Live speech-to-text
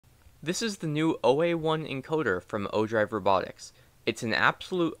This is the new OA1 encoder from ODrive Robotics. It's an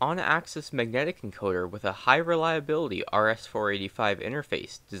absolute on-axis magnetic encoder with a high reliability RS-485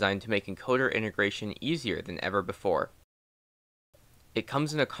 interface designed to make encoder integration easier than ever before. It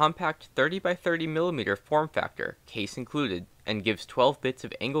comes in a compact 30 by 30 mm form factor, case included, and gives 12 bits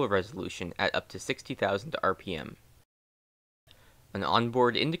of angle resolution at up to 60,000 RPM. An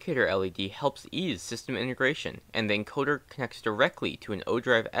onboard indicator LED helps ease system integration, and the encoder connects directly to an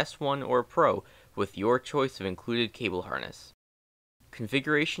ODrive S1 or Pro with your choice of included cable harness.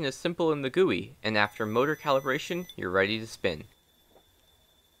 Configuration is simple in the GUI, and after motor calibration, you're ready to spin.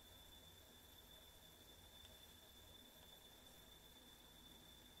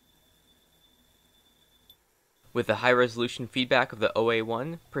 With the high-resolution feedback of the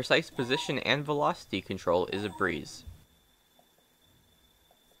OA1, precise position and velocity control is a breeze.